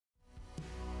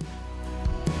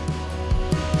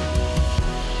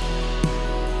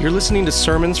You're listening to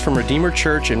sermons from Redeemer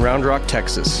Church in Round Rock,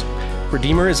 Texas.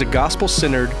 Redeemer is a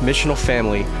gospel-centered, missional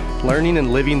family learning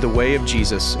and living the way of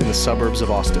Jesus in the suburbs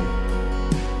of Austin.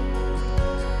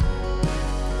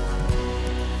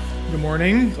 Good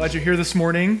morning. Glad you're here this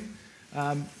morning.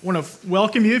 I want to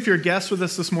welcome you if you're a guest with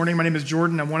us this morning. My name is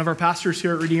Jordan. I'm one of our pastors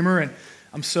here at Redeemer, and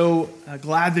I'm so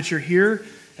glad that you're here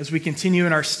as we continue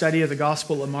in our study of the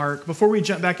Gospel of Mark. Before we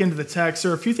jump back into the text,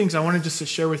 there are a few things I wanted just to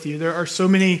share with you. There are so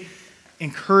many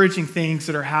encouraging things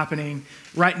that are happening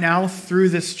right now through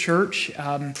this church.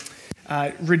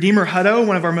 Redeemer Hutto,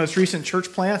 one of our most recent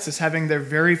church plants, is having their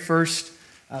very first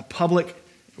public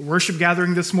worship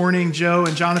gathering this morning. Joe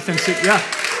and Jonathan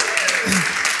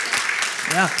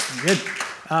good.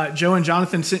 Joe and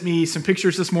Jonathan sent me some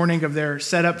pictures this morning of their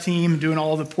setup team doing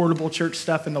all the portable church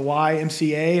stuff in the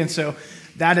YMCA, and so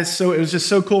it was just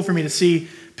so cool for me to see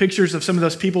pictures of some of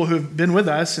those people who have been with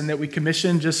us and that we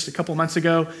commissioned just a couple months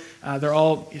ago. They're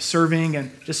all serving, and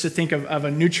just to think of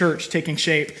a new church taking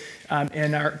shape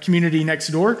in our community next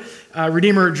door.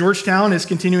 Redeemer Georgetown is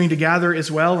continuing to gather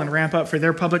as well and ramp up for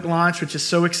their public launch, which is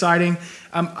so exciting.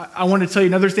 I want to tell you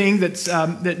another thing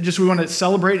that we want to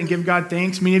celebrate and give God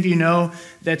thanks. Many of you know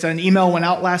that an email went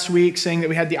out last week saying that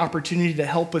we had the opportunity to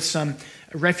help with some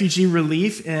refugee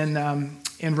relief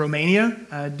in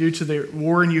Romania due to the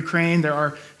war in Ukraine. There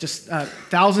are just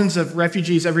thousands of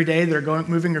refugees every day that are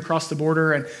moving across the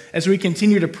border. And as we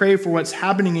continue to pray for what's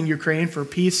happening in Ukraine, for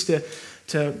peace to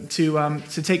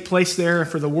take place there,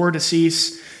 for the war to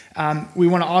cease, we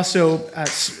want to also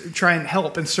try and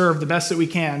help and serve the best that we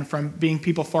can from being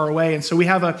people far away. And so we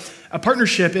have a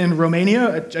partnership in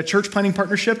Romania, a church planting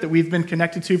partnership that we've been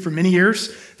connected to for many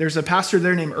years. There's a pastor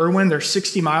there named Erwin. They're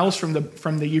 60 miles from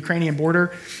the Ukrainian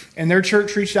border. And their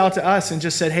church reached out to us and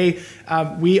just said, hey,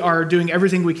 we are doing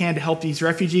everything we can to help these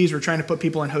refugees. We're trying to put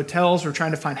people in hotels. We're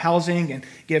trying to find housing and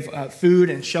give food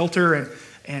and shelter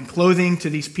and clothing to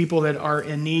these people that are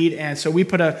in need. And so we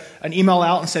put an email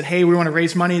out and said, hey, we want to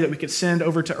raise money that we could send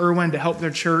over to Erwin to help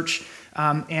their church.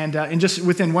 And just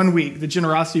within 1 week, the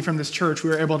generosity from this church,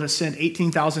 we were able to send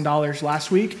 $18,000 last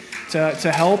week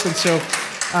to help. And so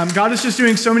God is just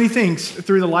doing so many things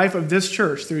through the life of this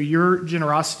church, through your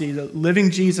generosity. The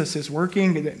living Jesus is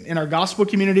working in our gospel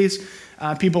communities.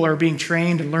 People are being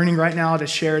trained and learning right now to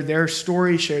share their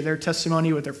story, share their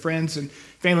testimony with their friends and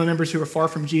family members who are far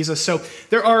from Jesus. So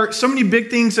there are so many big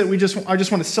things that I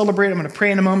just want to celebrate. I'm going to pray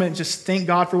in a moment and just thank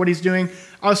God for what he's doing.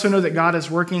 I also know that God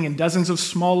is working in dozens of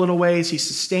small little ways. He's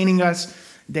sustaining us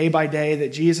day by day,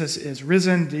 that Jesus is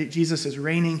risen, Jesus is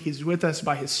reigning. He's with us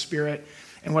by his Spirit.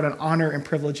 And what an honor and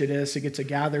privilege it is to get to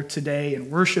gather today and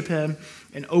worship him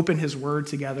and open his word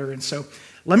together. And so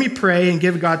let me pray and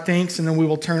give God thanks, and then we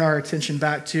will turn our attention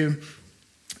back to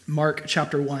Mark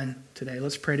chapter 1 today.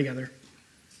 Let's pray together.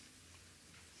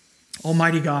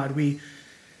 Almighty God, we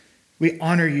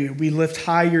honor you. We lift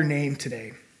high your name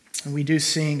today, and we do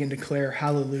sing and declare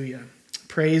hallelujah.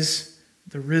 Praise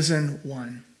the risen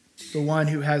one, the one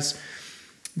who has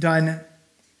done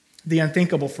the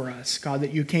unthinkable for us. God,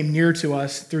 that you came near to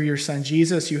us through your son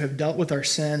Jesus. You have dealt with our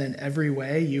sin in every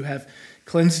way. You have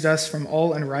cleansed us from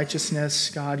all unrighteousness.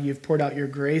 God, you've poured out your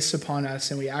grace upon us,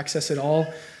 and we access it all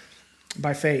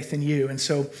by faith in you. And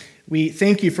so we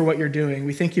thank you for what you're doing.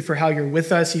 We thank you for how you're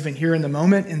with us even here in the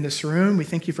moment in this room. We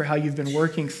thank you for how you've been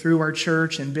working through our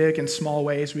church in big and small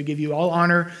ways. We give you all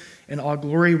honor and all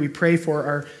glory. We pray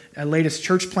for our latest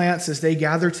church plants as they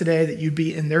gather today, that you'd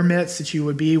be in their midst, that you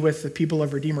would be with the people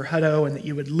of Redeemer Hutto, and that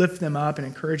you would lift them up and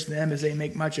encourage them as they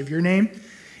make much of your name,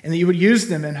 and that you would use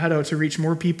them in Hutto to reach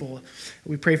more people.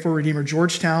 We pray for Redeemer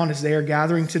Georgetown as they are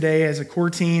gathering today as a core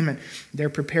team, and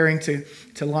they're preparing to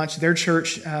launch their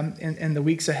church in the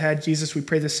weeks ahead. Jesus, we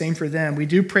pray the same for them. We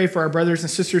do pray for our brothers and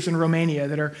sisters in Romania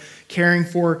that are caring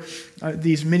for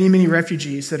these many, many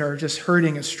refugees that are just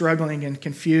hurting and struggling and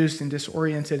confused and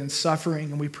disoriented and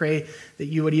suffering. And we pray that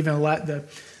you would even let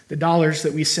the dollars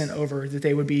that we sent over, that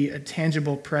they would be a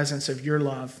tangible presence of your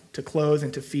love to clothe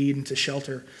and to feed and to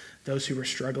shelter those who are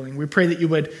struggling. We pray that you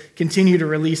would continue to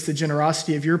release the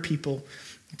generosity of your people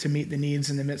to meet the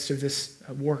needs in the midst of this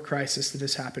war crisis that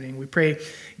is happening. We pray,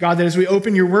 God, that as we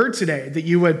open your word today, that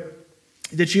you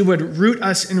would root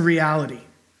us in reality,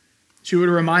 that you would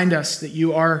remind us that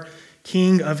you are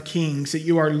King of kings, that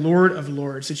you are Lord of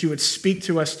lords, that you would speak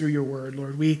to us through your word.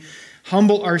 Lord, we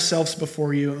humble ourselves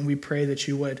before you, and we pray that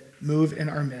you would move in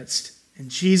our midst. In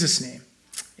Jesus' name,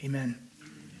 amen.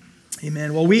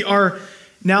 Amen. Well, we are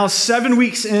now 7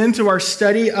 weeks into our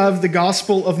study of the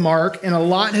Gospel of Mark, and a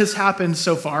lot has happened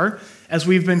so far as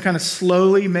we've been kind of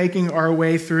slowly making our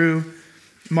way through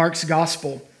Mark's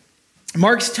Gospel.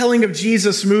 Mark's telling of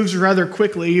Jesus moves rather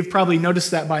quickly. You've probably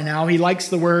noticed that by now. He likes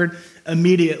the word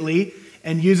immediately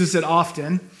and uses it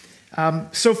often.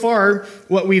 So far,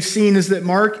 what we've seen is that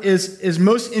Mark is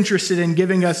most interested in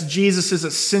giving us Jesus'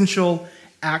 essential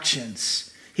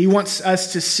actions. He wants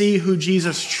us to see who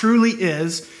Jesus truly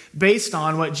is based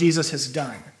on what Jesus has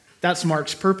done. That's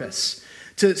Mark's purpose.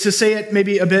 To say it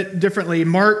maybe a bit differently,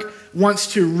 Mark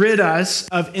wants to rid us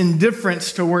of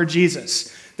indifference toward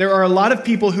Jesus. There are a lot of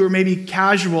people who are maybe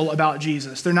casual about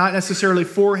Jesus. They're not necessarily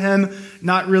for him,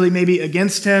 not really maybe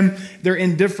against him. They're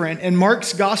indifferent. And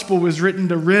Mark's gospel was written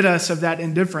to rid us of that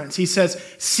indifference. He says,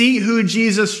 see who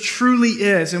Jesus truly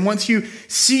is. And once you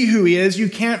see who he is, you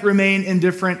can't remain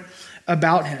indifferent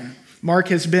about him. Mark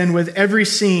has been with every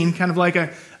scene, kind of like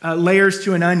a layers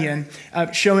to an onion,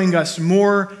 showing us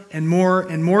more and more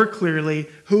and more clearly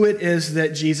who it is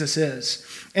that Jesus is.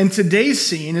 And today's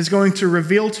scene is going to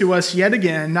reveal to us yet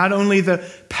again not only the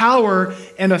power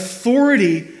and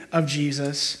authority of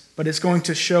Jesus, but it's going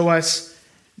to show us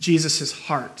Jesus'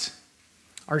 heart.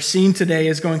 Our scene today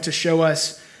is going to show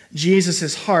us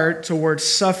Jesus' heart towards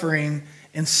suffering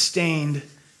and stained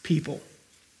people.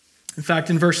 In fact,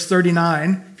 in verse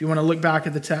 39, if you want to look back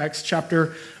at the text,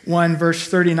 chapter 1, verse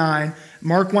 39,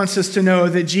 Mark wants us to know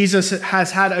that Jesus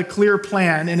has had a clear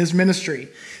plan in his ministry,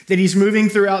 that he's moving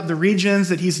throughout the regions,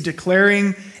 that he's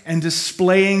declaring and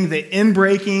displaying the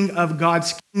inbreaking of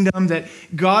God's kingdom, that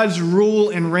God's rule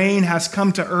and reign has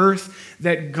come to earth,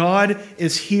 that God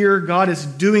is here, God is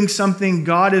doing something,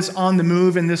 God is on the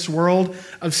move in this world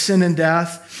of sin and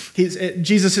death.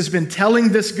 Jesus has been telling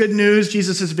this good news.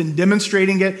 Jesus has been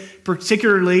demonstrating it.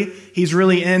 Particularly, he's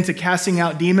really into casting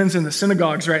out demons in the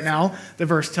synagogues right now, the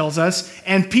verse tells us,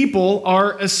 and people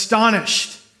are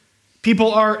astonished.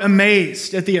 People are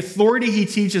amazed at the authority he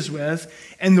teaches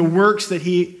with and the works that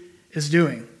he is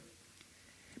doing.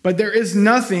 But there is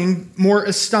nothing more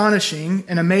astonishing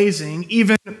and amazing,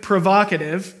 even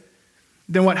provocative,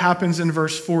 than what happens in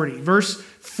verse 40. Verse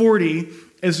 40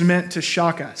 is meant to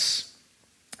shock us.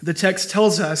 The text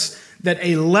tells us that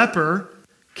a leper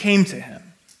came to him.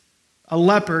 A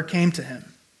leper came to him.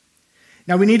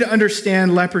 Now, we need to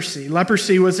understand leprosy.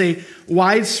 Leprosy was a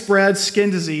widespread skin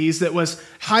disease that was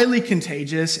highly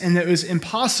contagious and that was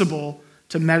impossible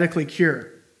to medically cure.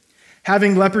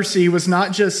 Having leprosy was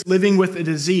not just living with a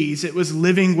disease, it was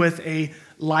living with a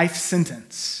life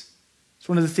sentence. It's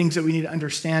one of the things that we need to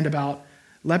understand about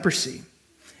leprosy.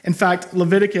 In fact,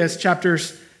 Leviticus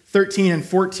chapters 13 and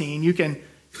 14, you can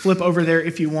flip over there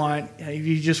if you want. If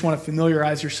you just want to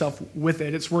familiarize yourself with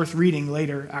it, it's worth reading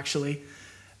later, actually.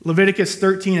 Leviticus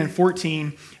 13 and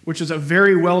 14, which is a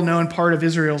very well-known part of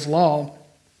Israel's law,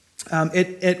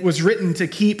 it was written to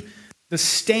keep the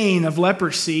stain of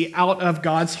leprosy out of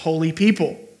God's holy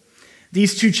people.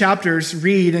 These two chapters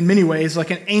read in many ways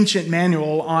like an ancient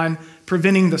manual on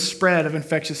preventing the spread of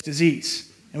infectious disease.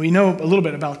 And we know a little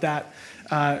bit about that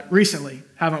recently,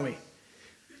 haven't we?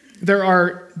 There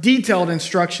are detailed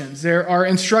instructions. There are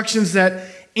instructions that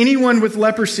anyone with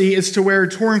leprosy is to wear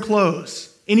torn clothes.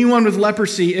 Anyone with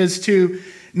leprosy is to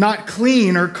not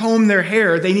clean or comb their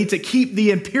hair. They need to keep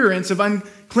the appearance of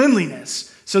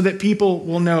uncleanliness so that people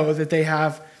will know that they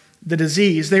have the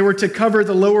disease. They were to cover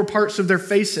the lower parts of their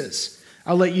faces.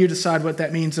 I'll let you decide what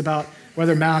that means about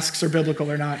whether masks are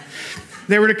biblical or not.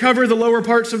 They were to cover the lower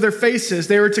parts of their faces.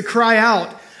 They were to cry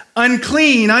out,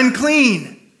 unclean,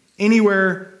 unclean,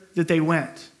 anywhere that they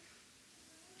went.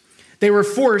 They were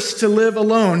forced to live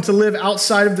alone, to live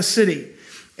outside of the city.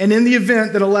 And in the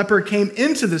event that a leper came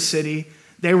into the city,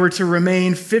 they were to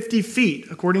remain 50 feet,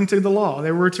 according to the law.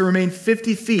 They were to remain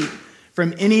 50 feet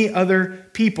from any other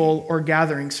people or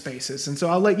gathering spaces. And so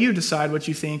I'll let you decide what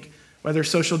you think, whether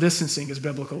social distancing is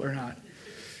biblical or not.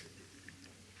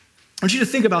 I want you to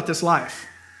think about this life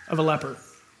of a leper.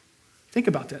 Think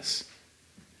about this.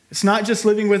 It's not just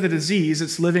living with a disease,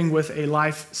 it's living with a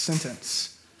life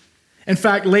sentence. In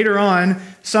fact, later on,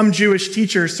 some Jewish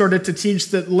teachers started to teach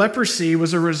that leprosy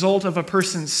was a result of a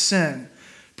person's sin.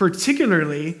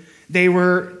 Particularly, they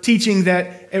were teaching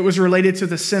that it was related to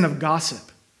the sin of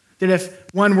gossip. That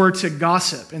if one were to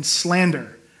gossip and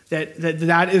slander,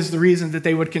 that is the reason that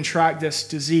they would contract this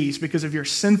disease, because of your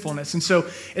sinfulness. And so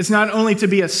it's not only to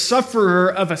be a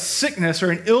sufferer of a sickness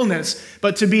or an illness,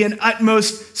 but to be an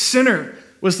utmost sinner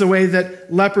was the way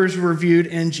that lepers were viewed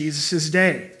in Jesus'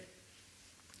 day.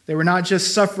 They were not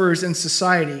just sufferers in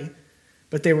society,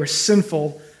 but they were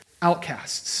sinful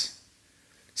outcasts.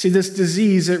 See, this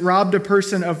disease, it robbed a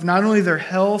person of not only their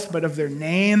health, but of their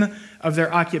name, of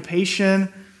their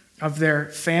occupation, of their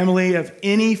family, of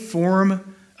any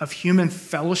form of human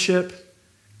fellowship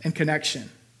and connection.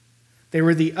 They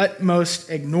were the utmost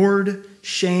ignored,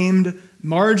 shamed,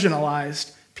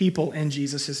 marginalized people in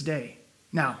Jesus' day.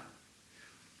 Now,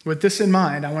 with this in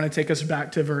mind, I want to take us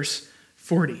back to verse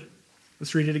 40.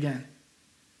 Let's read it again.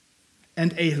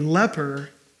 And a leper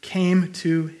came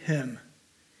to him,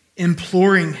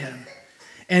 imploring him,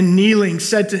 and kneeling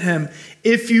said to him,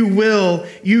 "If you will,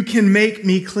 you can make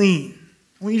me clean."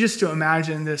 I want you just to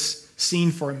imagine this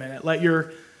scene for a minute. Let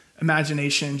your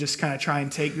imagination just kind of try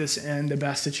and take this in the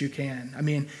best that you can. I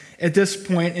mean, at this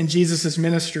point in Jesus'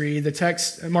 ministry, the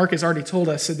text, Mark has already told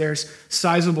us that there's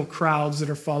sizable crowds that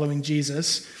are following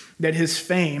Jesus, that his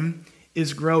fame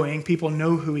is growing. People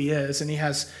know who he is, and he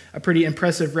has a pretty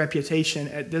impressive reputation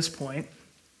at this point.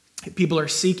 People are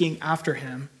seeking after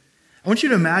him. I want you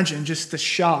to imagine just the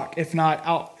shock, if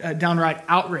not downright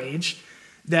outrage,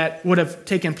 that would have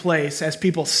taken place as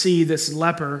people see this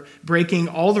leper breaking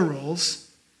all the rules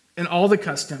and all the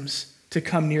customs to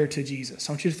come near to Jesus.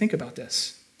 I want you to think about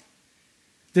this.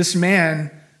 This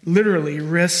man literally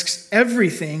risks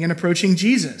everything in approaching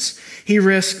Jesus. He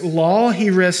risked law, he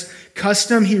risked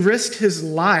custom, he risked his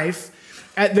life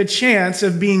at the chance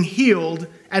of being healed,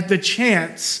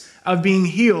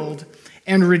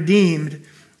 and redeemed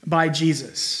by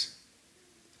Jesus.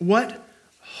 What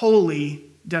holy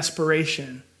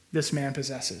desperation this man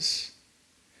possesses.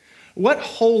 What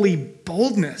holy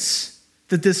boldness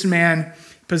that this man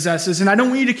possesses. And I don't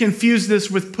want you to confuse this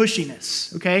with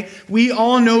pushiness, okay? We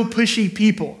all know pushy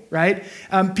people, right?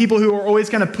 People who are always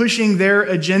kind of pushing their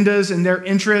agendas and their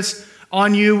interests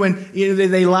on you when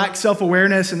they lack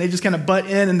self-awareness and they just kind of butt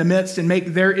in the midst and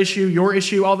make their issue your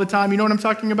issue all the time. You know what I'm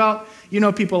talking about? You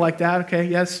know people like that, okay?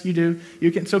 Yes, you do.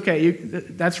 It's okay.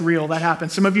 That's real. That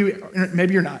happens. Some of you,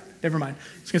 maybe you're not. Never mind.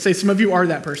 I was going to say some of you are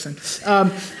that person.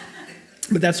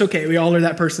 But that's okay. We all are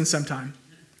that person sometime.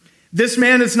 This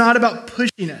man is not about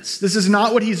pushiness. This is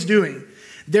not what he's doing.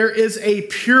 There is a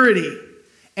purity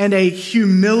and a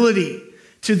humility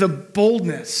to the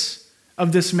boldness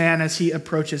of this man as he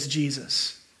approaches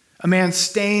Jesus. A man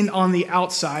stained on the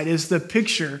outside is the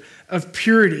picture of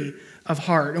purity of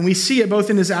heart. And we see it both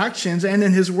in his actions and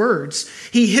in his words.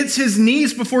 He hits his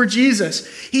knees before Jesus.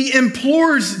 He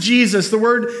implores Jesus. The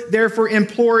word there for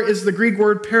implore is the Greek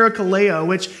word parakaleo,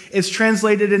 which is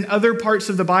translated in other parts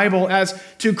of the Bible as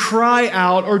to cry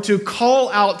out or to call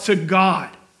out to God.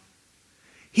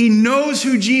 He knows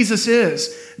who Jesus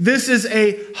is. This is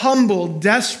a humble,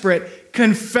 desperate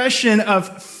confession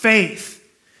of faith.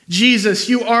 Jesus,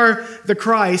 you are the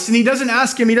Christ. And he doesn't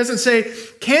ask him, he doesn't say,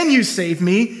 can you save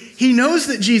me? He knows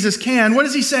that Jesus can. What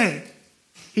does he say?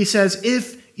 He says,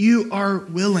 if you are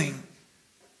willing.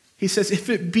 He says, if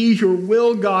it be your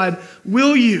will, God,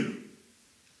 will you?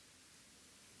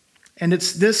 And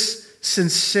it's this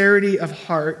sincerity of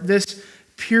heart, this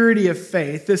purity of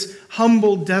faith, this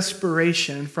humble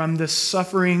desperation from this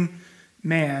suffering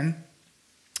man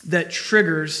that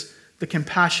triggers the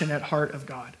compassionate heart of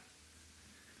God.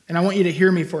 And I want you to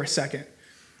hear me for a second.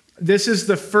 This is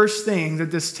the first thing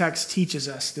that this text teaches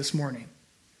us this morning,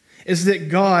 is that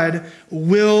God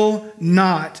will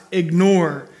not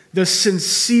ignore the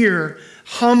sincere,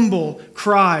 humble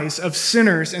cries of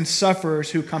sinners and sufferers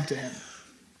who come to him.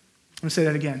 I'm going to say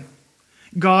that again.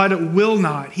 God will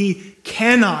not, he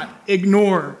cannot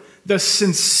ignore the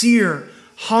sincere,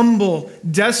 humble,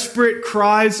 desperate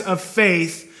cries of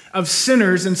faith of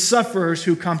sinners and sufferers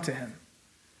who come to him.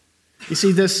 You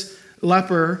see, this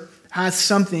leper has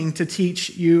something to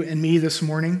teach you and me this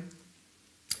morning.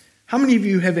 How many of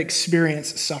you have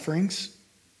experienced sufferings?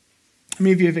 How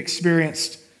many of you have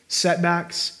experienced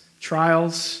setbacks,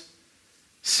 trials,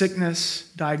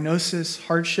 sickness, diagnosis,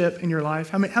 hardship in your life?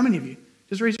 How many of you?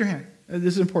 Just raise your hand.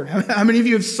 This is important. How many of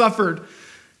you have suffered?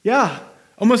 Yeah,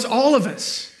 almost all of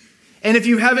us. And if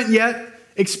you haven't yet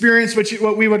experienced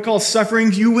what we would call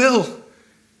sufferings, you will.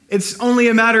 It's only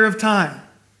a matter of time.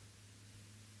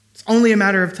 It's only a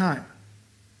matter of time.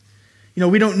 You know,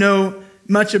 we don't know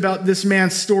much about this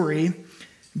man's story,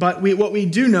 but what we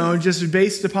do know, just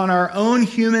based upon our own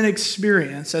human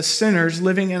experience as sinners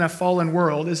living in a fallen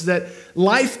world, is that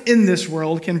life in this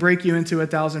world can break you into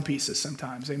 1,000 pieces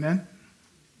sometimes. Amen?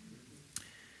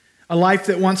 A life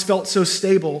that once felt so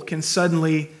stable can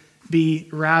suddenly be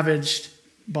ravaged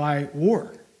by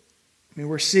war. I mean,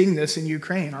 we're seeing this in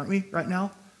Ukraine, aren't we, right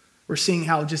now? We're seeing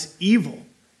how just evil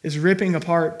is ripping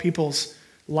apart people's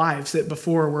lives that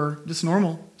before were just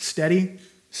normal, steady,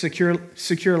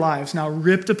 secure lives, now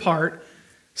ripped apart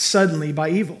suddenly by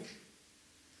evil.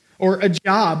 Or a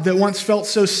job that once felt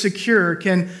so secure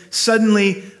can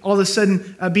suddenly, all of a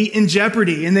sudden, be in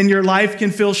jeopardy, and then your life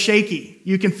can feel shaky.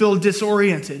 You can feel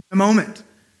disoriented in a moment.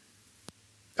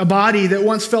 A body that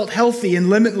once felt healthy and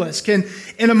limitless can,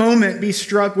 in a moment, be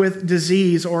struck with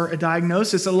disease or a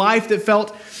diagnosis. A life that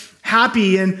felt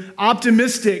happy and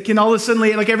optimistic can all of a sudden,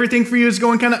 like everything for you is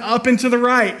going kind of up and to the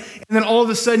right. And then all of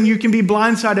a sudden you can be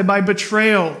blindsided by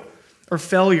betrayal or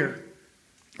failure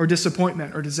or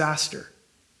disappointment or disaster.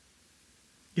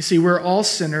 You see, we're all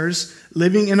sinners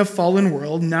living in a fallen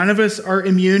world. None of us are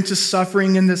immune to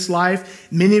suffering in this life.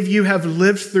 Many of you have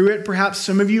lived through it. Perhaps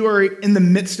some of you are in the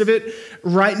midst of it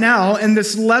right now. And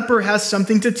this leper has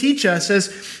something to teach us as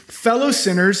fellow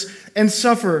sinners and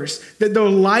sufferers, that though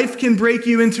life can break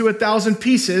you into 1,000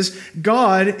 pieces,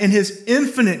 God, in his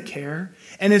infinite care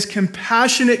and his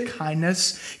compassionate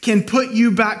kindness, can put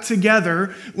you back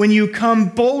together when you come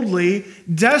boldly,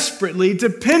 desperately,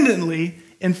 dependently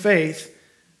in faith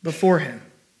before him.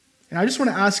 And I just want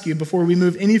to ask you, before we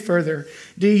move any further,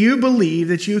 do you believe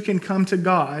that you can come to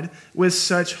God with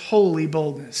such holy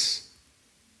boldness?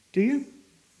 Do you? Do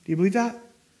you believe that?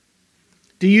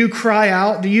 Do you cry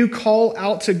out? Do you call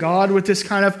out to God with this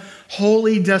kind of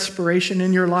holy desperation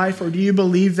in your life? Or do you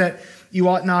believe that you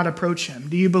ought not approach him?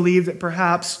 Do you believe that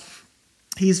perhaps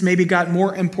he's maybe got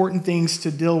more important things to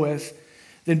deal with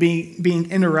than being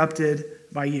interrupted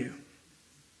by you?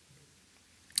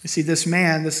 You see, this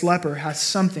man, this leper, has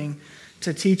something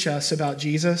to teach us about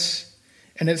Jesus,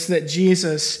 and it's that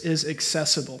Jesus is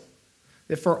accessible.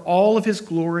 That for all of his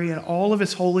glory and all of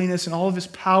his holiness and all of his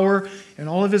power and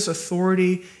all of his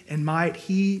authority and might,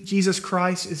 Jesus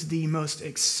Christ, is the most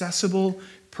accessible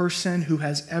person who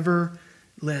has ever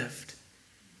lived.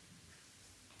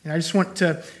 And I just want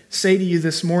to say to you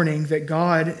this morning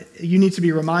that you need to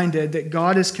be reminded that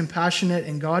God is compassionate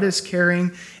and God is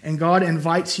caring, and God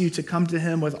invites you to come to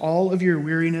him with all of your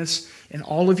weariness and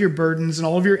all of your burdens and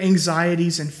all of your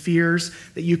anxieties and fears,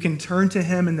 that you can turn to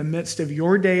him in the midst of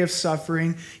your day of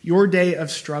suffering, your day of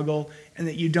struggle, and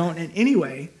that you don't in any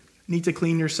way need to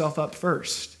clean yourself up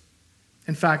first.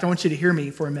 In fact, I want you to hear me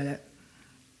for a minute.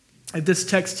 If this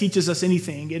text teaches us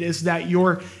anything, it is that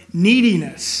your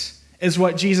neediness is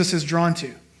what Jesus is drawn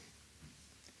to.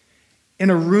 In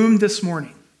a room this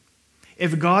morning,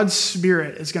 if God's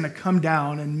Spirit is going to come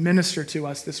down and minister to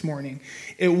us this morning,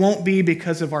 it won't be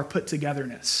because of our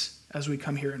put-togetherness as we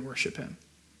come here and worship him.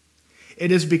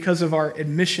 It is because of our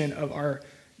admission of our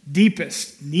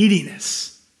deepest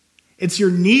neediness. It's your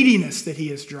neediness that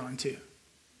he is drawn to.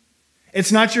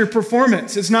 It's not your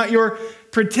performance. It's not your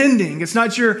pretending. It's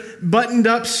not your buttoned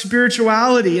up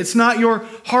spirituality. It's not your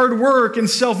hard work and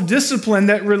self-discipline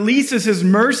that releases his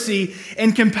mercy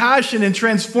and compassion and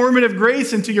transformative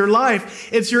grace into your life.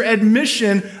 It's your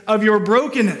admission of your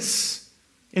brokenness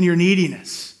and your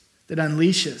neediness that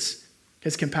unleashes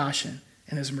his compassion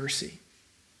and his mercy.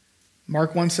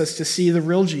 Mark wants us to see the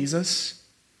real Jesus.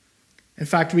 In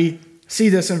fact, we see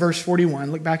this in verse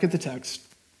 41. Look back at the text.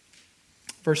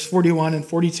 Verse 41 and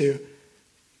 42.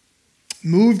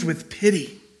 Moved with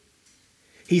pity,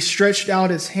 he stretched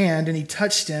out his hand and he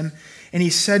touched him, and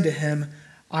he said to him,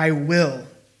 I will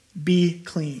be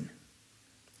clean.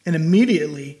 And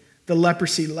immediately the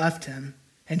leprosy left him,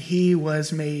 and he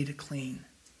was made clean.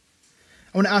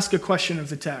 I want to ask a question of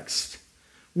the text.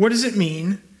 What does it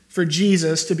mean for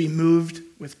Jesus to be moved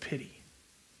with pity?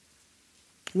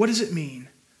 What does it mean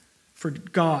for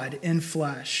God in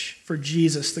flesh, for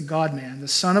Jesus, the God-man, the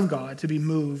Son of God, to be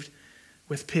moved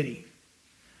with pity?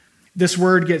 This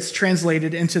word gets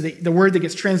translated into the word that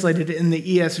gets translated in the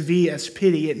ESV as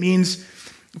pity. It means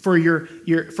for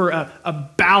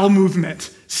a bowel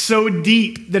movement so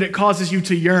deep that it causes you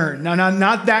to yearn. Now,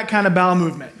 not that kind of bowel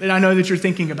movement that I know that you're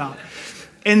thinking about.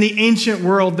 In the ancient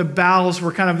world, the bowels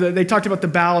were they talked about the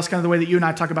bowel as kind of the way that you and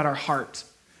I talk about our heart.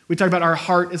 We talk about our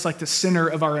heart as like the center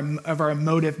of our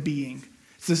emotive being.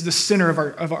 It's the center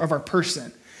of our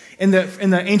person. In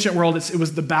the ancient world, it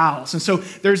was the bowels. And so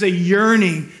there's a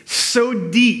yearning so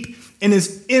deep in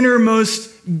his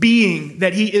innermost being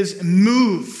that he is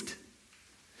moved.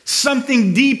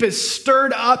 Something deep is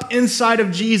stirred up inside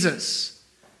of Jesus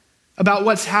about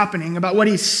what's happening, about what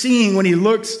he's seeing when he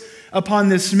looks upon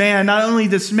this man. Not only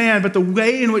this man, but the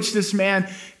way in which this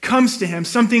man comes to him.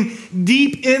 Something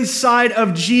deep inside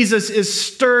of Jesus is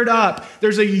stirred up.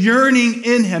 There's a yearning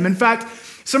in him. In fact,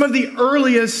 some of the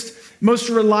earliest, most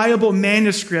reliable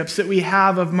manuscripts that we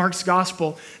have of Mark's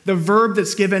gospel, the verb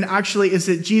that's given actually is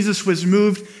that Jesus was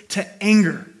moved to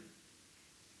anger.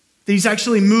 That he's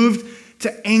actually moved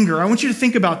to anger. I want you to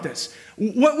think about this.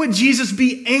 What would Jesus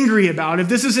be angry about if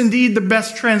this is indeed the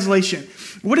best translation?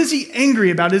 What is he angry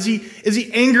about? Is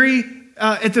he angry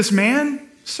at this man?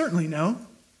 Certainly no.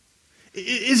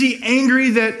 Is he angry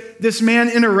that this man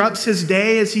interrupts his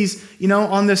day as he's,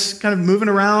 on this kind of moving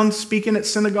around, speaking at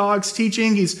synagogues,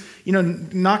 teaching? He's,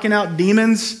 knocking out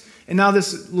demons, and now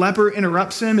this leper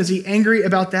interrupts him. Is he angry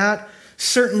about that?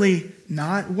 Certainly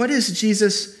not. What is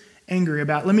Jesus angry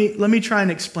about? Let me try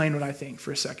and explain what I think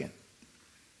for a second.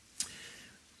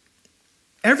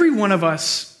 Every one of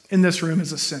us in this room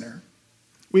is a sinner.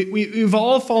 We've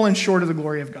all fallen short of the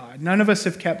glory of God. None of us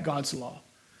have kept God's law.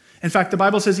 In fact, the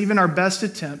Bible says even our best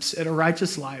attempts at a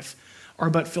righteous life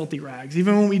are but filthy rags.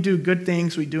 Even when we do good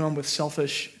things, we do them with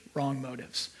selfish, wrong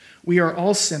motives. We are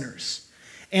all sinners.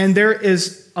 And there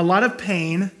is a lot of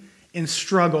pain and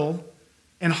struggle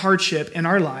and hardship in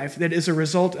our life that is a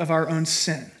result of our own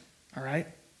sin, all right?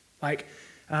 Like,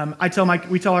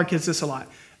 we tell our kids this a lot.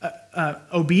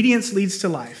 Obedience leads to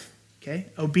life, okay?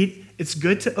 It's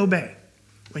good to obey.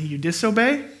 When you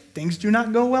disobey, things do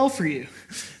not go well for you.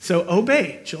 So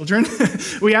obey, children.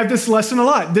 We have this lesson a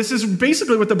lot. This is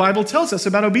basically what the Bible tells us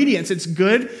about obedience. It's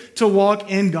good to walk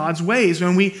in God's ways.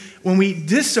 When we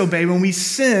disobey, when we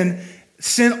sin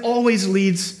always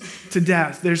leads to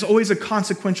death. There's always a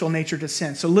consequential nature to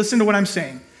sin. So listen to what I'm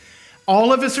saying.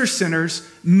 All of us are sinners.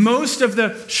 Most of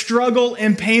the struggle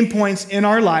and pain points in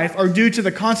our life are due to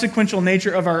the consequential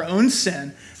nature of our own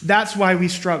sin. That's why we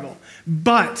struggle.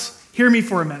 But hear me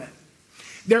for a minute.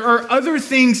 There are other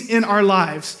things in our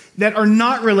lives that are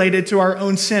not related to our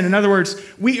own sin. In other words,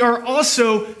 we are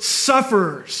also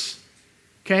sufferers,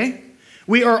 okay?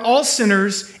 We are all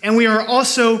sinners, and we are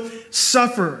also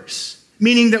sufferers,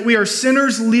 meaning that we are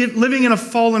sinners living in a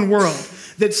fallen world,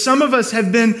 that some of us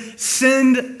have been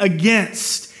sinned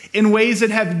against in ways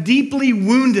that have deeply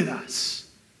wounded us.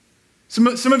 Some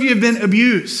of you have been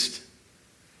abused.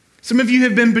 Some of you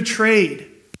have been betrayed.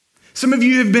 Some of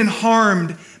you have been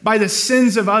harmed by the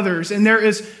sins of others, and there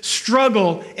is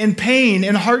struggle and pain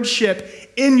and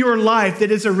hardship in your life that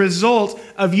is a result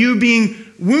of you being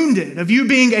wounded, of you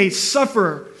being a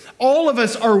sufferer. All of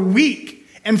us are weak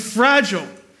and fragile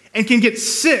and can get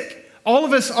sick. All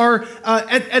of us are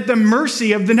at the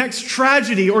mercy of the next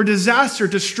tragedy or disaster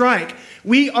to strike.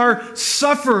 We are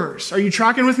sufferers. Are you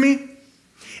tracking with me?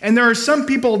 And there are some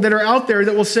people that are out there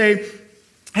that will say,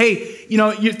 hey,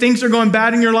 things are going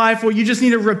bad in your life. Well, you just need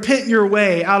to repent your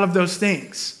way out of those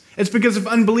things. It's because of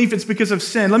unbelief. It's because of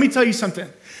sin. Let me tell you something.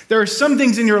 There are some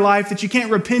things in your life that you can't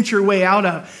repent your way out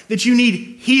of, that you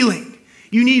need healing.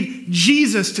 You need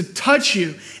Jesus to touch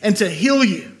you and to heal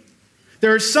you.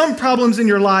 There are some problems in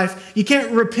your life you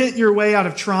can't repent your way out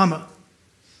of trauma.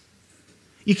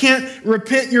 You can't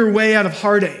repent your way out of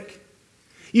heartache.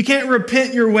 You can't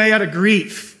repent your way out of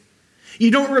grief.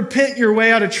 You don't repent your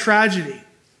way out of tragedy.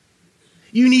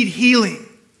 You need healing.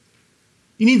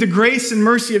 You need the grace and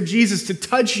mercy of Jesus to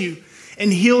touch you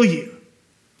and heal you.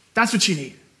 That's what you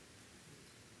need.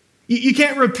 You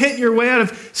can't repent your way out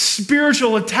of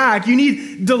spiritual attack. You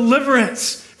need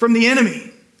deliverance from the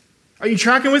enemy. Are you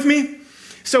tracking with me?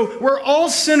 So we're all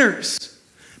sinners,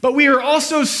 but we are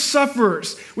also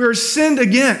sufferers. We are sinned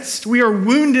against. We are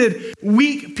wounded,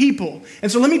 weak people.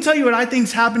 And so let me tell you what I think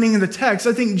is happening in the text.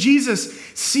 I think Jesus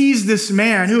sees this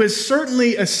man who is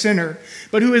certainly a sinner,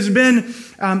 but who has been,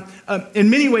 in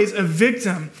many ways, a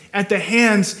victim at the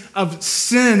hands of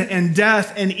sin and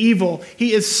death and evil.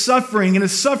 He is suffering, and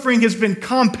his suffering has been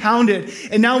compounded.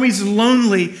 And now he's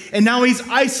lonely, and now he's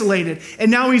isolated, and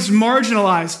now he's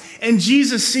marginalized. And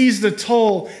Jesus sees the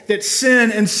toll that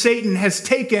sin and Satan has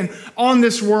taken on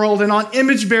this world and on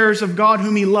image bearers of God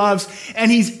whom he loves.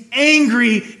 And he's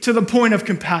angry to the point of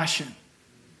compassion.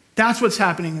 That's what's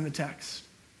happening in the text.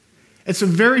 It's a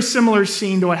very similar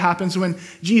scene to what happens when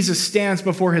Jesus stands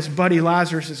before his buddy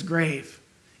Lazarus' grave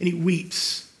and he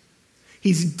weeps.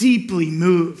 He's deeply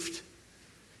moved.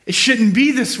 It shouldn't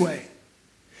be this way.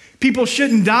 People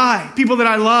shouldn't die, people that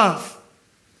I love.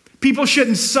 People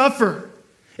shouldn't suffer.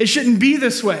 It shouldn't be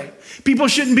this way. People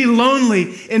shouldn't be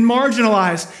lonely and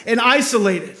marginalized and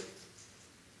isolated.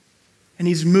 And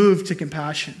he's moved to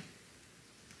compassion.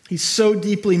 He's so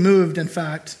deeply moved, in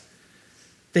fact,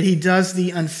 that he does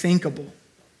the unthinkable.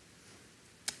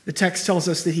 The text tells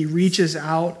us that he reaches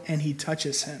out and he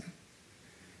touches him.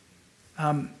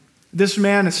 This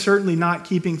man is certainly not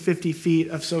keeping 50 feet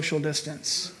of social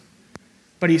distance,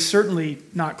 but he's certainly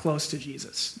not close to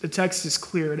Jesus. The text is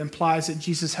clear. It implies that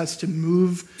Jesus has to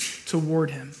move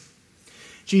toward him.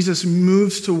 Jesus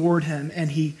moves toward him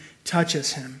and he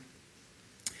touches him.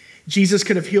 Jesus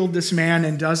could have healed this man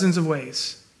in dozens of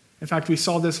ways. In fact, we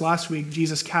saw this last week.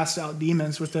 Jesus cast out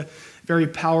demons with the very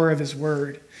power of his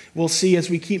word. We'll see as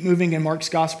we keep moving in Mark's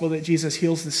gospel that Jesus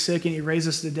heals the sick and he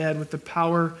raises the dead with the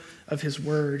power of his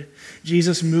word.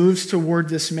 Jesus moves toward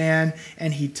this man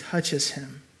and he touches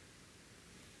him.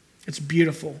 It's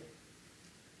beautiful.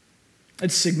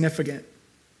 It's significant.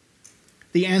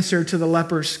 The answer to the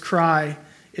leper's cry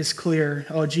is clear.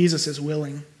 Oh, Jesus is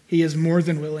willing. He is more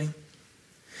than willing.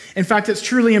 In fact, it's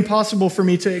truly impossible for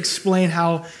me to explain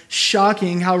how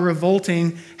shocking, how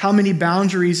revolting, how many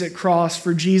boundaries it crossed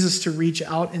for Jesus to reach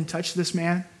out and touch this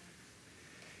man.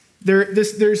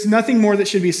 There's nothing more that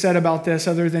should be said about this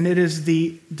other than it is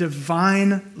the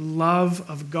divine love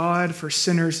of God for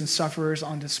sinners and sufferers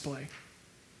on display.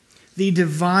 The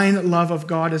divine love of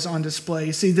God is on display.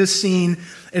 You see, this scene,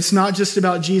 it's not just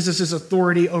about Jesus'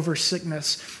 authority over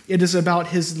sickness. It is about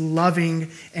his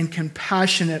loving and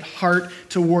compassionate heart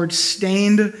towards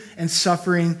stained and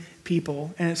suffering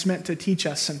people. And it's meant to teach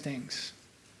us some things.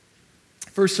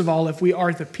 First of all, if we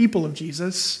are the people of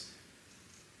Jesus,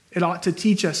 it ought to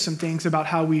teach us some things about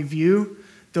how we view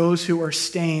those who are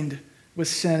stained with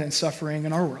sin and suffering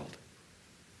in our world.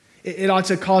 It ought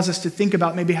to cause us to think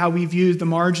about maybe how we view the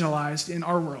marginalized in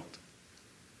our world.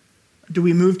 Do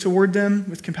we move toward them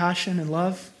with compassion and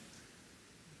love?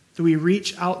 Do we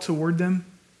reach out toward them?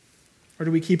 Or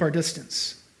do we keep our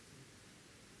distance?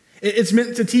 It's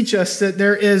meant to teach us that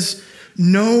there is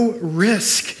no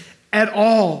risk at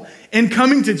all in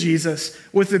coming to Jesus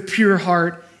with a pure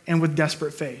heart and with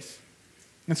desperate faith.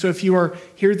 And so if you are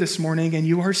here this morning and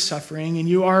you are suffering and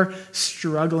you are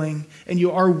struggling and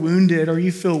you are wounded or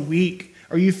you feel weak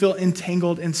or you feel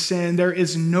entangled in sin, there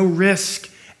is no risk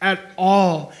at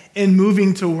all in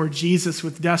moving toward Jesus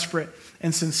with desperate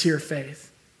and sincere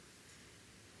faith.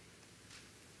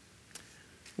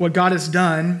 What God has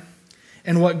done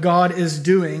and what God is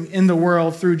doing in the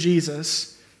world through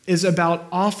Jesus is about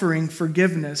offering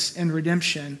forgiveness and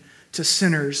redemption to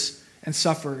sinners and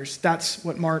sufferers. That's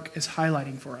what Mark is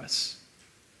highlighting for us.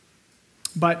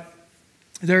 But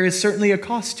there is certainly a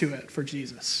cost to it for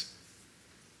Jesus.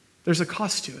 There's a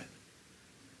cost to it.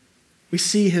 We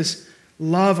see his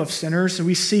love of sinners, and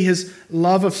we see his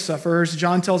love of sufferers.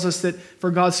 John tells us that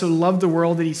for God so loved the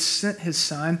world that he sent his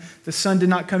Son. The Son did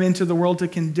not come into the world to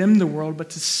condemn the world, but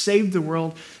to save the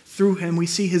world through him. We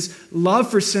see his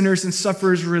love for sinners and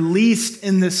sufferers released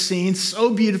in this scene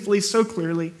so beautifully, so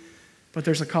clearly. But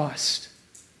there's a cost.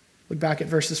 Look back at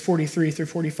verses 43 through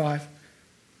 45.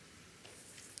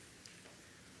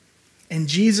 And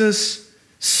Jesus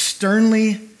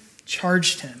sternly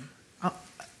charged him.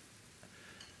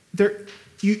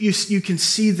 You can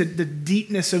see the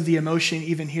deepness of the emotion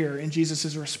even here in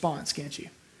Jesus' response, can't you?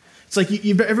 It's like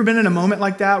you've ever been in a moment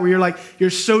like that where you're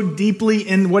so deeply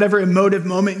in whatever emotive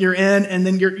moment you're in, and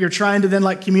then you're trying to then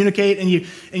communicate, and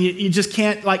you just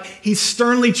can't. He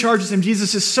sternly charges him.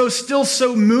 Jesus is still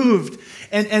so moved,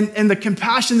 and the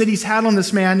compassion that he's had on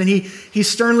this man, and he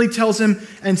sternly tells him,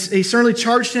 and he sternly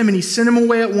charged him, and he sent him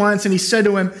away at once, and he said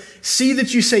to him, "See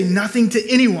that you say nothing to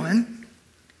anyone,"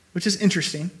 which is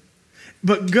interesting,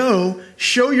 "but go,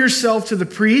 show yourself to the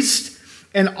priest,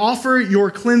 and offer your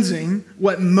cleansing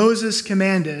what Moses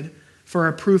commanded for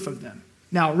a proof of them."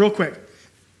 Now, real quick,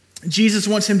 Jesus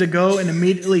wants him to go and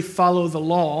immediately follow the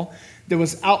law that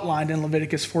was outlined in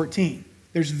Leviticus 14.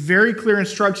 There's very clear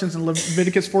instructions in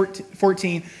Leviticus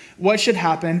 14 what should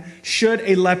happen should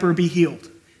a leper be healed.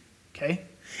 Okay?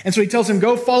 And so he tells him,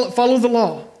 go follow the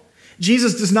law.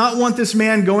 Jesus does not want this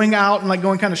man going out and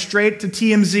going kind of straight to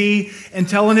TMZ and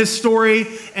telling his story.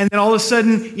 And then all of a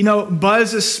sudden,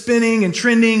 buzz is spinning and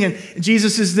trending. And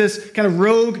Jesus is this kind of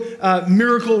rogue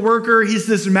miracle worker. He's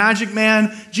this magic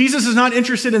man. Jesus is not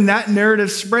interested in that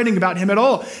narrative spreading about him at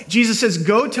all. Jesus says,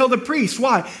 go tell the priest.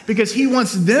 Why? Because he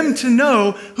wants them to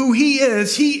know who he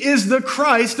is. He is the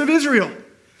Christ of Israel.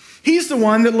 He's the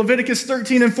one that Leviticus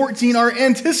 13 and 14 are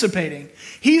anticipating.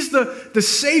 He's the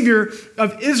Savior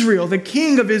of Israel, the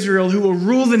King of Israel who will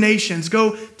rule the nations.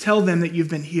 Go tell them that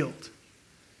you've been healed.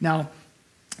 Now,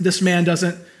 this man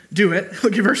doesn't do it.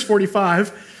 Look at verse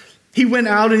 45. He went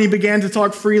out and he began to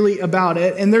talk freely about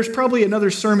it. And there's probably another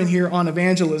sermon here on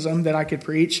evangelism that I could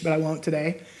preach, but I won't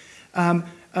today.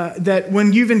 That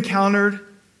when you've encountered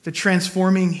the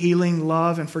transforming, healing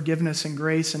love and forgiveness and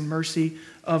grace and mercy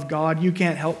of God, you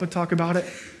can't help but talk about it.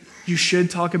 You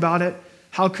should talk about it.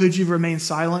 How could you remain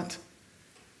silent?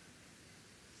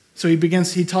 So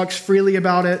he talks freely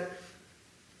about it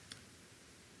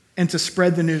and to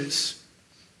spread the news.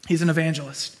 He's an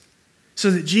evangelist.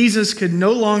 So that Jesus could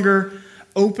no longer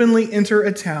openly enter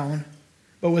a town,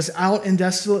 but was out in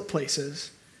desolate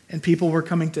places, and people were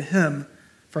coming to him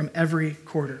from every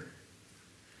quarter.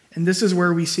 And this is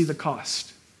where we see the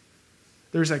cost.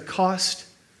 There's a cost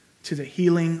to the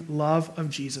healing love of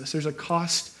Jesus. There's a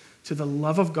cost to the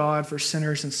love of God for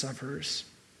sinners and sufferers.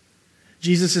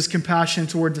 Jesus' compassion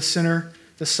toward the sinner,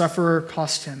 the sufferer,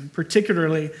 cost him,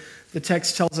 particularly The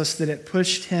text tells us that it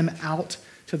pushed him out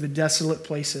to the desolate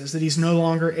places, that he's no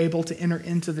longer able to enter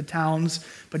into the towns,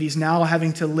 but he's now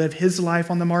having to live his life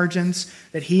on the margins,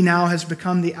 that he now has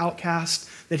become the outcast,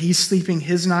 that he's sleeping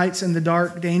his nights in the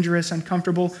dark, dangerous,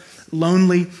 uncomfortable,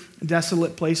 lonely,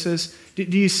 desolate places. Do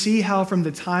you see how from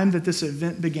the time that this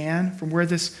event began, from where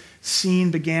this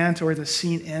scene began to where the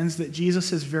scene ends, that Jesus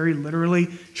has very literally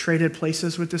traded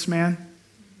places with this man?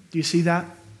 Do you see that?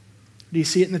 Do you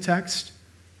see it in the text?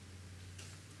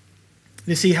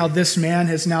 You see how this man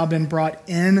has now been brought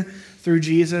in through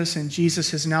Jesus, and Jesus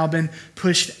has now been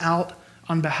pushed out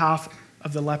on behalf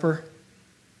of the leper.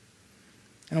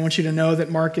 And I want you to know that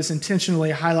Mark is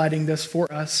intentionally highlighting this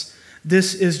for us.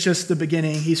 This is just the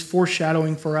beginning. He's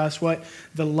foreshadowing for us what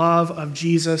the love of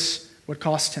Jesus would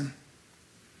cost him.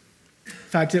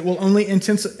 In fact, it will only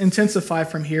intensify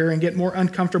from here and get more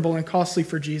uncomfortable and costly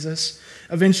for Jesus.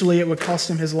 Eventually, it would cost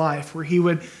him his life, where he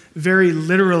would very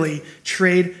literally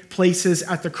trade places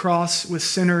at the cross with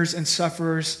sinners and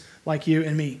sufferers like you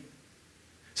and me,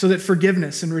 so that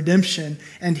forgiveness and redemption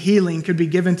and healing could be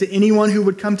given to anyone who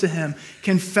would come to him,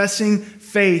 confessing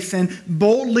faith and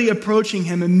boldly approaching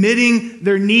him, admitting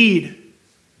their need.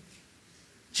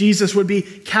 Jesus would be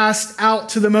cast out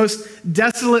to the most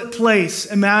desolate place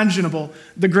imaginable,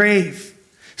 the grave,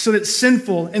 so that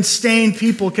sinful and stained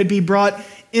people could be brought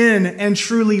in and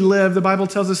truly live. The Bible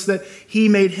tells us that he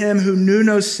made him who knew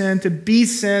no sin to be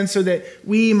sin so that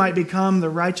we might become the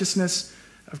righteousness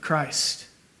of Christ.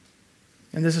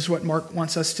 And this is what Mark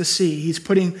wants us to see. He's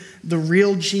putting the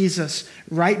real Jesus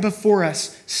right before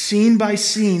us, scene by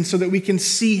scene, so that we can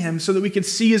see him, so that we can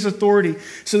see his authority,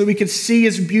 so that we can see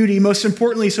his beauty, most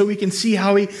importantly, so we can see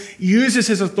how he uses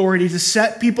his authority to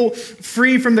set people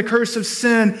free from the curse of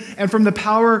sin and from the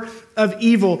power of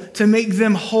evil, to make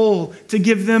them whole, to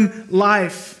give them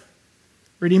life.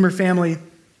 Redeemer family,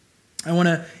 I want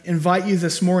to invite you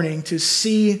this morning to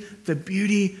see the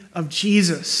beauty of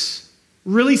Jesus.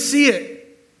 Really see it.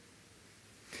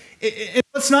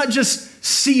 Let's not just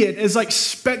see it as like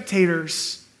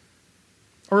spectators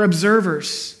or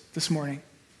observers this morning.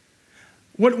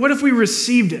 What if we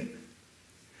received it?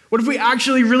 What if we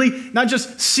actually really not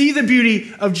just see the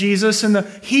beauty of Jesus and the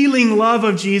healing love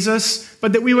of Jesus,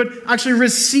 but that we would actually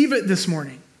receive it this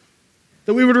morning?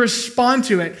 That we would respond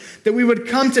to it, that we would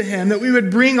come to him, that we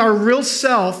would bring our real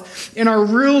self and our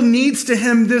real needs to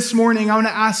him this morning. I want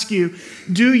to ask you,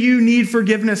 do you need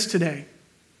forgiveness today?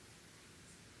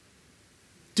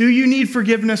 Do you need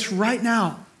forgiveness right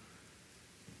now?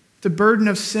 The burden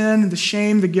of sin, the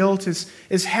shame, the guilt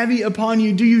is heavy upon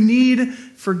you. Do you need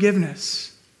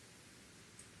forgiveness?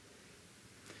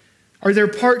 Are there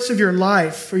parts of your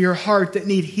life or your heart that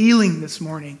need healing this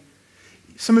morning?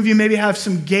 Some of you maybe have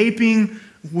some gaping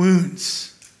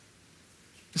wounds.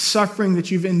 The suffering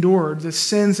that you've endured, the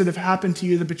sins that have happened to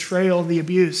you, the betrayal, the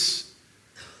abuse.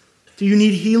 Do you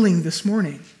need healing this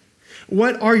morning?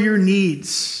 What are your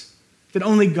needs that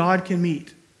only God can meet?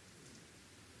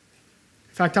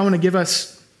 In fact, I want to give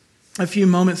us a few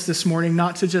moments this morning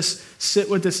not to just sit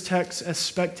with this text as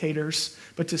spectators,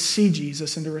 but to see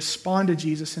Jesus and to respond to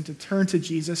Jesus and to turn to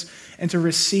Jesus and to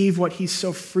receive what he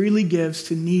so freely gives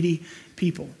to needy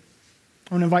people.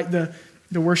 I want to invite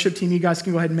the worship team. You guys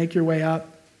can go ahead and make your way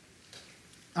up.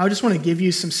 I just want to give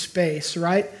you some space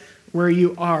right where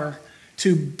you are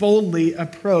to boldly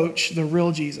approach the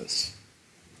real Jesus.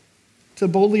 To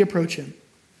boldly approach him.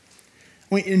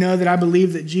 I want you to know that I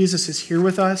believe that Jesus is here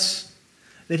with us,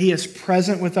 that he is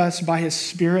present with us by his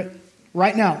Spirit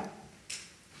right now.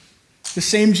 The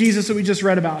same Jesus that we just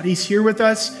read about. He's here with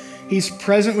us. He's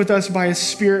present with us by his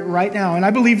Spirit right now. And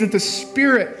I believe that the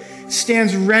Spirit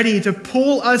stands ready to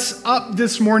pull us up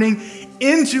this morning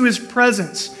into his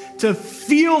presence, to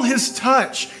feel his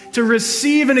touch, to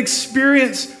receive and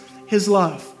experience his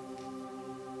love.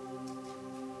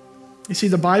 You see,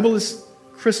 the Bible is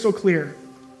crystal clear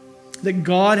that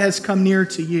God has come near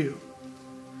to you,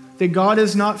 that God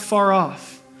is not far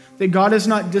off, that God is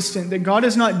not distant, that God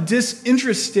is not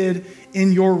disinterested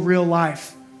in your real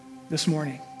life this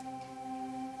morning,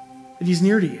 that he's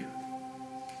near to you,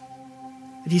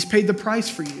 that he's paid the price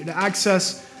for you to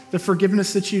access the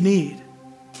forgiveness that you need,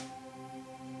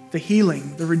 the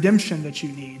healing, the redemption that you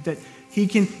need, that he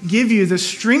can give you the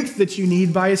strength that you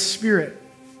need by his Spirit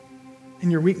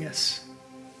in your weakness.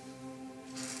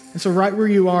 And so right where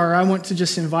you are, I want to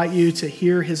just invite you to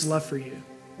hear his love for you.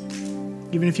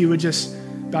 Even if you would just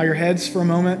bow your heads for a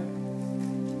moment.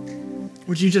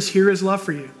 Would you just hear his love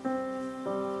for you?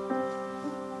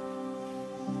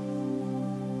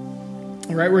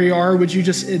 Right where you are, would you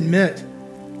just admit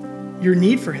your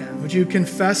need for him? Would you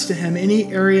confess to him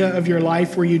any area of your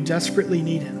life where you desperately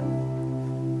need him?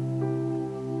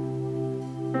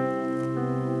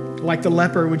 Like the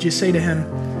leper, would you say to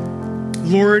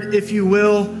him, Lord, if you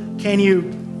will, can you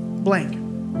blank?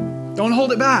 Don't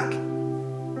hold it back.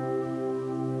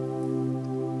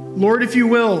 Lord, if you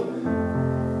will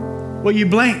you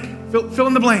blank? Fill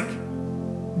in the blank.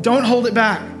 Don't hold it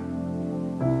back.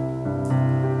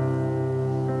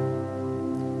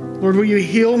 Lord, will you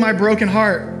heal my broken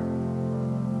heart?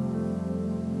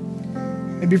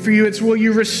 Maybe for you, it's will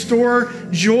you restore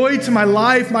joy to my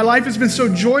life? My life has been so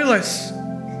joyless.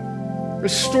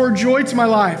 Restore joy to my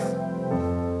life.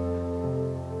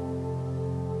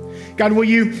 God, will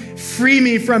you free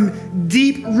me from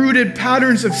deep-rooted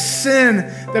patterns of sin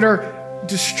that are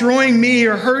destroying me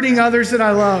or hurting others that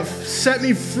I love? Set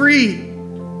me free,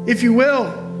 if you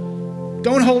will.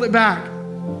 Don't hold it back.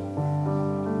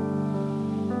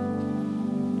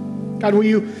 God, will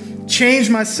you change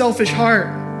my selfish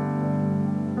heart?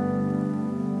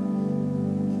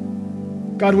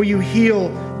 God, will you heal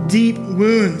deep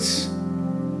wounds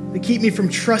that keep me from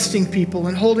trusting people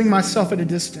and holding myself at a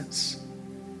distance?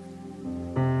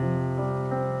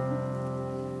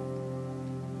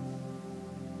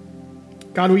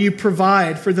 God, will you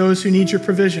provide for those who need your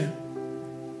provision?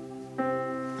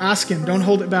 Ask him, don't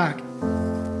hold it back.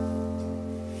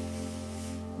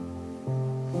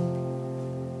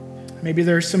 Maybe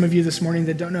there are some of you this morning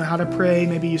that don't know how to pray.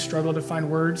 Maybe you struggle to find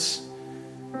words.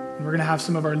 And we're going to have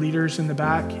some of our leaders in the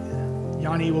back.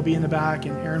 Yanni will be in the back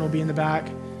and Aaron will be in the back.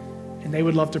 And they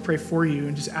would love to pray for you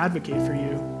and just advocate for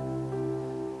you.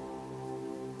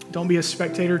 Don't be a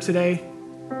spectator today.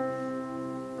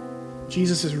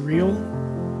 Jesus is real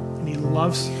and he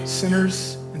loves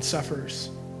sinners and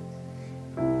sufferers.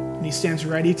 And he stands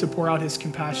ready to pour out his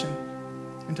compassion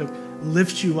and to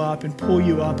lift you up and pull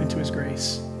you up into his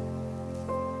grace.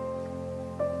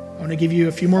 I want to give you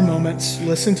a few more moments.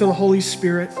 Listen to the Holy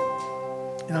Spirit.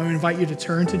 And I want to invite you to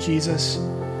turn to Jesus.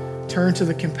 Turn to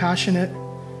the compassionate,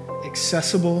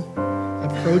 accessible,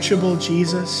 approachable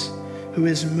Jesus who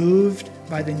is moved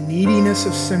by the neediness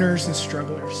of sinners and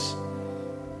strugglers.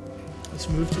 Let's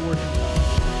move toward him.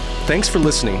 Thanks for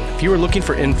listening. If you are looking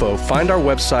for info, find our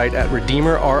website at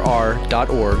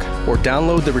redeemerrr.org or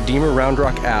download the Redeemer Round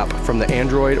Rock app from the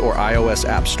Android or iOS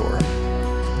App Store.